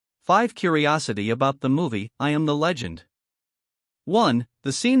5 Curiosity about the movie I Am the Legend. 1.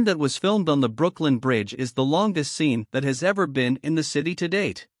 The scene that was filmed on the Brooklyn Bridge is the longest scene that has ever been in the city to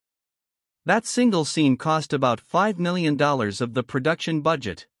date. That single scene cost about $5 million of the production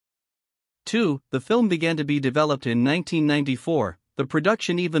budget. 2. The film began to be developed in 1994. The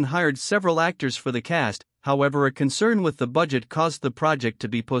production even hired several actors for the cast, however, a concern with the budget caused the project to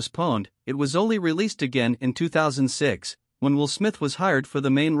be postponed. It was only released again in 2006, when Will Smith was hired for the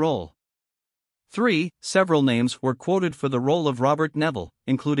main role. 3. Several names were quoted for the role of Robert Neville,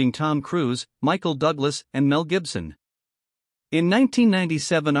 including Tom Cruise, Michael Douglas, and Mel Gibson. In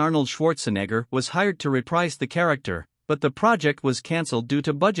 1997, Arnold Schwarzenegger was hired to reprise the character, but the project was cancelled due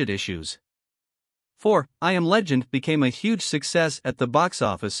to budget issues. 4. I Am Legend became a huge success at the box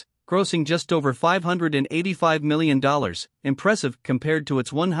office, grossing just over $585 million, impressive compared to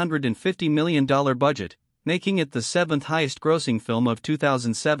its $150 million budget, making it the 7th highest grossing film of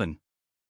 2007.